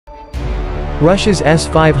Russia's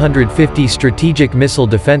S-550 strategic missile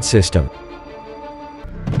defense system.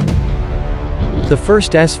 The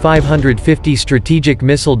first S-550 strategic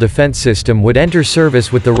missile defense system would enter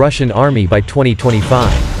service with the Russian Army by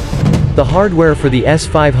 2025. The hardware for the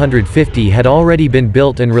S-550 had already been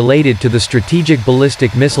built and related to the strategic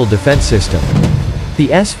ballistic missile defense system.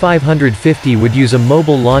 The S-550 would use a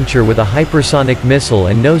mobile launcher with a hypersonic missile,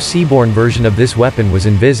 and no seaborne version of this weapon was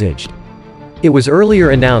envisaged. It was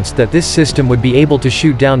earlier announced that this system would be able to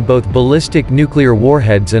shoot down both ballistic nuclear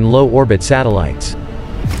warheads and low-orbit satellites.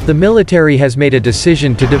 The military has made a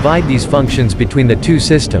decision to divide these functions between the two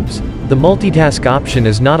systems. The multitask option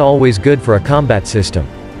is not always good for a combat system.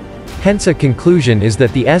 Hence, a conclusion is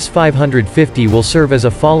that the S-550 will serve as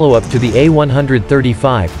a follow-up to the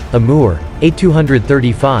A-135, Amur,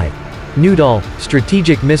 A-235, Nudal,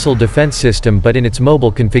 strategic missile defense system, but in its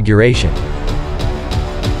mobile configuration.